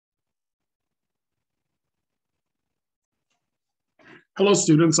Hello,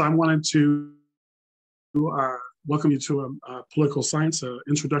 students. I wanted to uh, welcome you to a political science,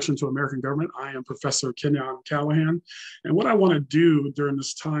 introduction to American government. I am Professor Kenyon Callahan. And what I want to do during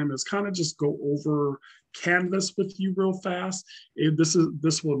this time is kind of just go over Canvas with you real fast.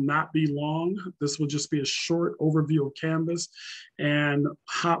 This will not be long. This will just be a short overview of Canvas and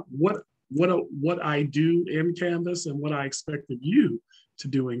what I do in Canvas and what I expect of you to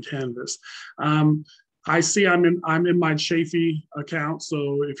do in Canvas. I see I'm in my Chafee account.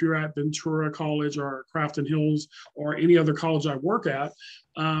 So if you're at Ventura College or Crafton Hills or any other college I work at,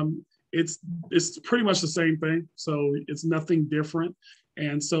 it's pretty much the same thing. So it's nothing different.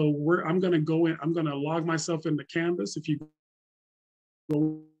 And so I'm going to go in. I'm going to log myself into Canvas. If you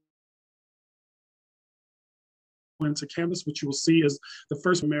go into Canvas, what you will see is the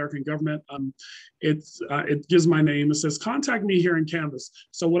first American government. It gives my name. It says, contact me here in Canvas.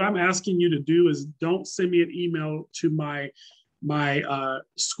 So what I'm asking you to do is don't send me an email to my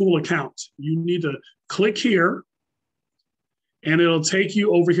school account. You need to click here and it'll take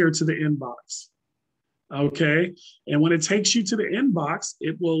you over here to the inbox. Okay. And when it takes you to the inbox,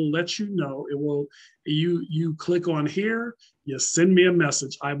 it will let you know, you click on here, you send me a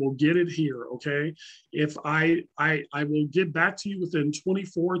message. I will get it here. Okay. If I will get back to you within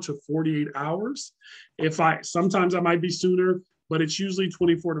 24 to 48 hours. Sometimes I might be sooner, but it's usually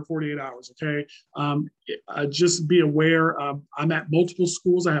 24 to 48 hours. Okay. Just be aware, I'm at multiple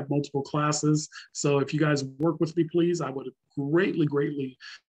schools. I have multiple classes. So if you guys work with me, please, I would greatly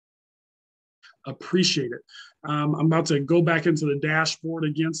appreciate it. I'm about to go back into the dashboard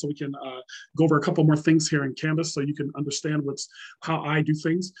again so we can go over a couple more things here in Canvas so you can understand how I do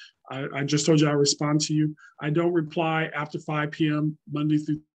things. I just told you I respond to you. I don't reply after 5 p.m. Monday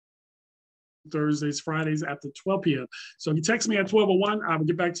through Thursdays, Fridays after 12 p.m. So if you text me at 12:01, I will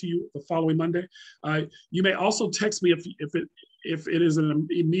get back to you the following Monday. You may also text me if it is an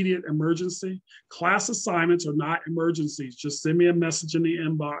immediate emergency. Class assignments are not emergencies. Just send me a message in the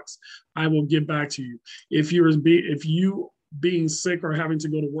inbox. I will get back to you. If you being sick or having to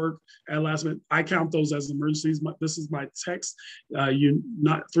go to work at last minute, I count those as emergencies. This is my text.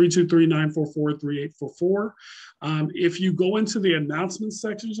 Not 323-944-3844. If you go into the announcement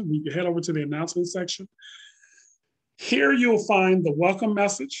section, we head over to the announcement section. Here you'll find the welcome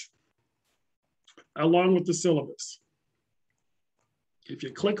message along with the syllabus. If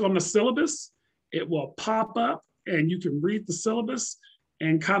you click on the syllabus, it will pop up and you can read the syllabus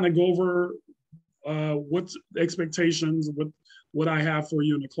and kind of go over what's the expectations, what I have for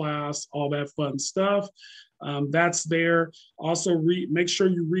you in the class, all that fun stuff. That's there. Also make sure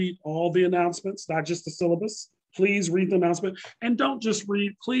you read all the announcements, not just the syllabus. Please read the announcement and don't just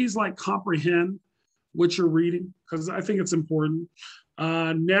read, please comprehend what you're reading because I think it's important.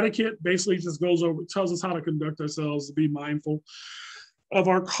 Netiquette basically just tells us how to conduct ourselves, to be mindful of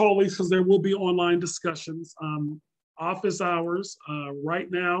our colleagues because there will be online discussions. Office hours,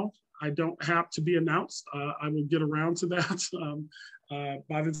 right now, I don't have to be announced. I will get around to that.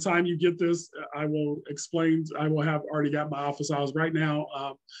 By the time you get this, I will explain, I will have already got my office hours. Right now,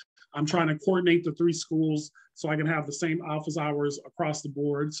 I'm trying to coordinate the 3 schools so I can have the same office hours across the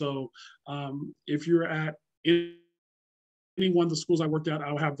board. So if you're at any one of the schools I worked at,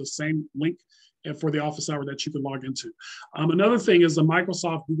 I'll have the same link for the office hour that you can log into. Another thing is the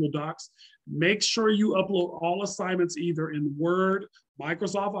Microsoft Google Docs. Make sure you upload all assignments either in Word,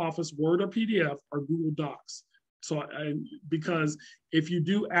 Microsoft Office, Word or PDF, or Google Docs. So, because if you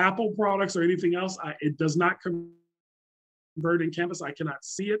do Apple products or anything else, it does not convert in Canvas. I cannot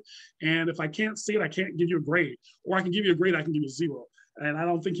see it. And if I can't see it, I can't give you a grade. Or I can give you a grade, I can give you 0. And I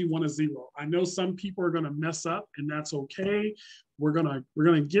don't think you want a 0. I know some people are going to mess up, and that's okay. We're gonna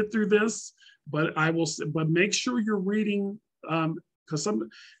get through this, but make sure you're reading because when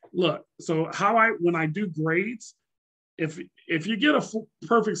I do grades, if you get a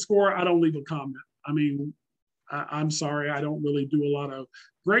perfect score, I don't leave a comment. I mean, I'm sorry, I don't really do a lot of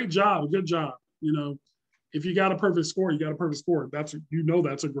great job, good job. You know, if you got a perfect score, you got a perfect score. That's a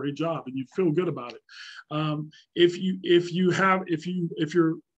great job, and you feel good about it. If you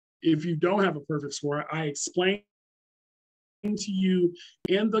don't have a perfect score, I explain to you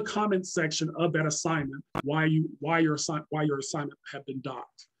in the comment section of that assignment why your assignment have been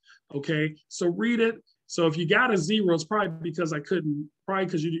docked. Okay, so read it. So if you got a 0, it's probably because you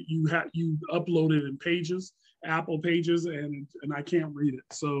uploaded in Pages, Apple Pages, and I can't read it.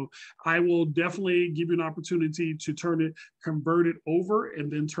 So I will definitely give you an opportunity to convert it over,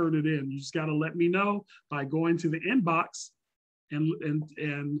 and then turn it in. You just got to let me know by going to the inbox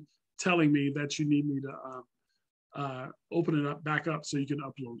and telling me that you need me to open it back up so you can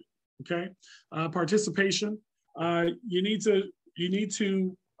upload it. Okay, participation. You need to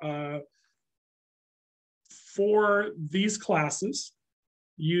for these classes,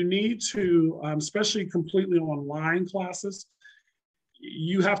 you need to, especially completely online classes,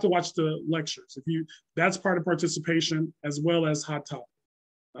 you have to watch the lectures. That's part of participation as well as hot topic.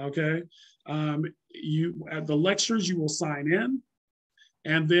 Okay, at the lectures you will sign in,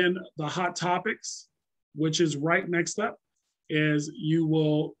 and then the hot topics, which is right next up, is you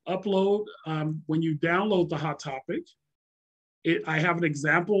will upload when you download the hot topic. I have an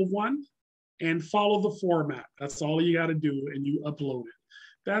example of one, and follow the format. That's all you got to do, and you upload it.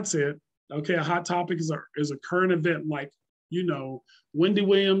 That's it. Okay, a hot topic is a current event, like, Wendy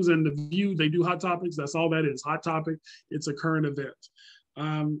Williams and The View, they do hot topics. That's all that is. Hot topic, it's a current event.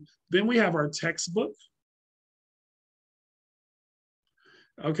 Then we have our textbook.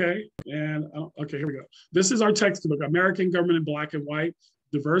 Okay, and okay, here we go. This is our textbook, American Government in Black and White,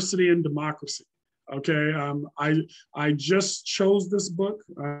 Diversity and Democracy. Okay, I just chose this book.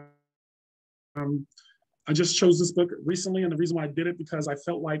 I just chose this book recently, and the reason why I did it, because I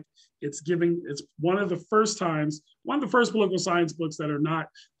felt like it's one of the first political science books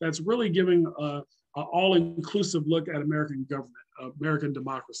that's really giving a all-inclusive look at American government, American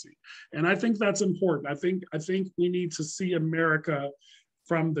democracy. And I think that's important. I think we need to see America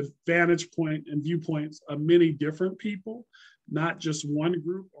from the vantage point and viewpoints of many different people, not just one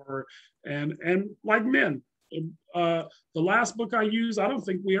group, and like men. The last book I used, I don't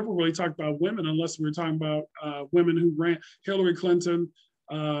think we ever really talked about women, unless we were talking about women who ran. Hillary Clinton,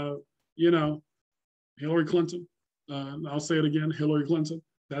 Hillary Clinton. I'll say it again, Hillary Clinton.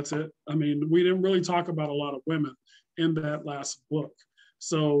 That's it. I mean, we didn't really talk about a lot of women in that last book.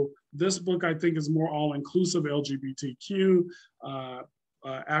 So this book, I think, is more all-inclusive, LGBTQ,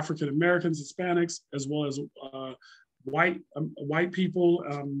 African Americans, Hispanics, as well as white people,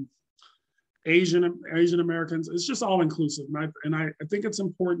 Asian Americans. It's just all inclusive, and I think it's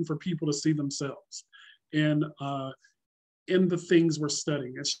important for people to see themselves in the things we're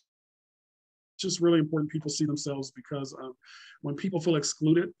studying. It's just really important people see themselves, because when people feel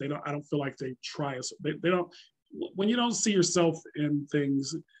excluded, I don't feel like they try us. They don't. When you don't see yourself in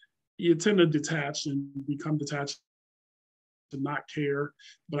things, you tend to detach and become detached to not care.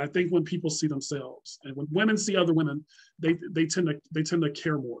 But I think when people see themselves, and when women see other women, they tend to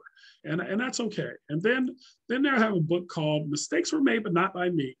care more. And that's okay. And then I have a book called Mistakes Were Made, but Not by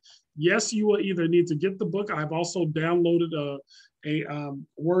Me. Yes, you will either need to get the book. I've also downloaded a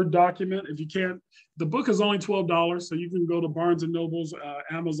Word document. If you can't, the book is only $12, so you can go to Barnes and Nobles,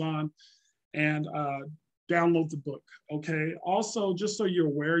 Amazon, and download the book. Okay. Also, just so you're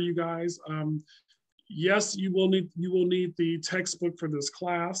aware, you guys, yes, you will need the textbook for this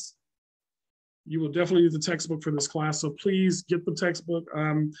class. You will definitely need the textbook for this class. So please get the textbook.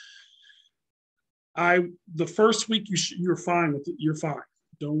 The first week you're fine with it. You're fine.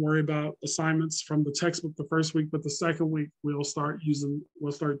 Don't worry about assignments from the textbook the first week, but the second week we'll start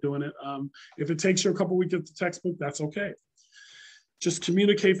doing it. If it takes you a couple weeks to get the textbook, that's okay. Just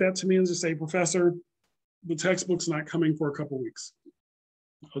communicate that to me and just say, Professor, the textbook's not coming for a couple weeks.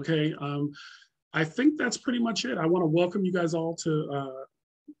 Okay. I think that's pretty much it. I want to welcome you guys all to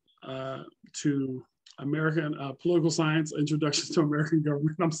American Political Science, Introduction to American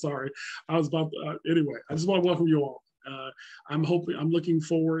Government. I'm sorry. I was about to, anyway, I just want to welcome you all. I'm looking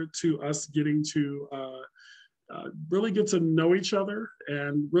forward to us getting to really get to know each other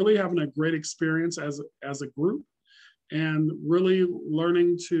and really having a great experience as a group, and really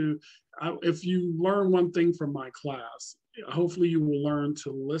learning to, if you learn one thing from my class, hopefully you will learn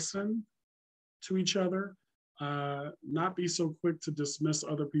to listen to each other, not be so quick to dismiss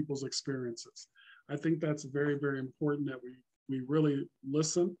other people's experiences. I think that's very, very important, that we really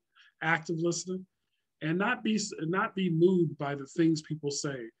listen, active listening, and not be moved by the things people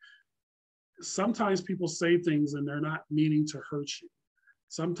say. Sometimes people say things and they're not meaning to hurt you.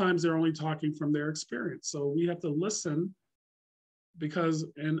 Sometimes they're only talking from their experience. So we have to listen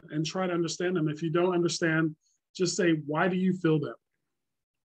and try to understand them. If you don't understand, just say, why do you feel that way?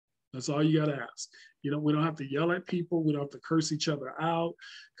 That's all you got to ask. We don't have to yell at people. We don't have to curse each other out,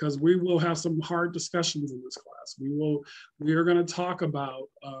 because we will have some hard discussions in this class. We are going to talk about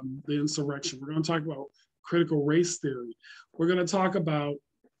the insurrection. We're going to talk about critical race theory. We're going to talk about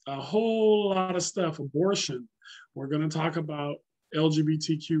a whole lot of stuff, abortion. We're going to talk about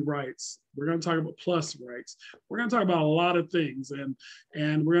LGBTQ rights. We're going to talk about plus rights. We're going to talk about a lot of things, and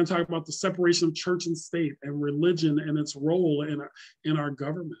we're going to talk about the separation of church and state and religion and its role in our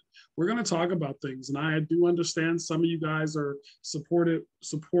government. We're going to talk about things, and I do understand some of you guys are supported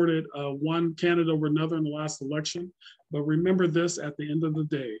one candidate over another in the last election, but remember this: at the end of the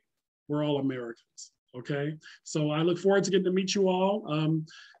day, we're all Americans. Okay, so I look forward to getting to meet you all.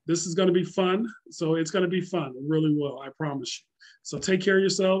 This is going to be fun. So it's going to be fun. It really will. I promise you. So take care of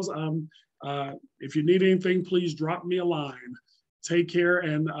yourselves. If you need anything, please drop me a line. Take care.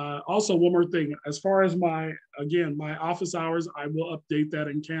 And also one more thing, as far as my office hours, I will update that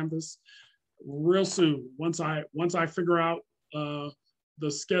in Canvas real soon. Once I figure out the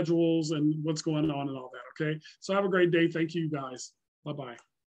schedules and what's going on and all that. Okay. So have a great day. Thank you guys. Bye-bye.